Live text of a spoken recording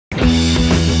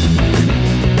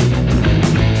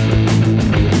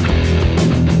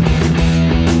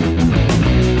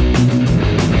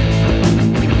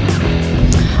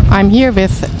I'm here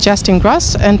with Justin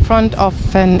Gross in front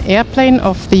of an airplane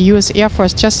of the US Air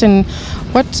Force. Justin,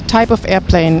 what type of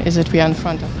airplane is it we are in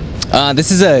front of? This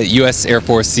is a US Air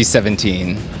Force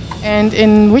C-17. And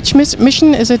in which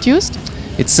mission is it used?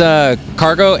 It's a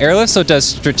cargo airlift, so it does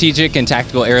strategic and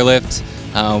tactical airlift.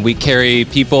 We carry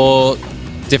people,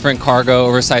 different cargo,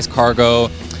 oversized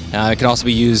cargo. It can also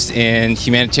be used in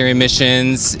humanitarian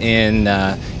missions, in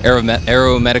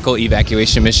aeromedical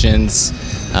evacuation missions,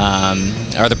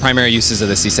 are the primary uses of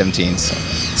the C-17.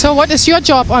 So what is your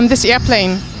job on this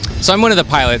airplane? So I'm one of the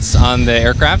pilots on the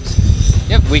aircraft.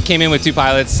 Yep, we came in with 2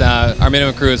 pilots. Our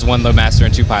minimum crew is 1 loadmaster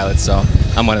and 2 pilots, so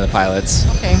I'm one of the pilots.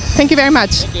 Okay, thank you very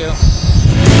much. Thank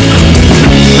you.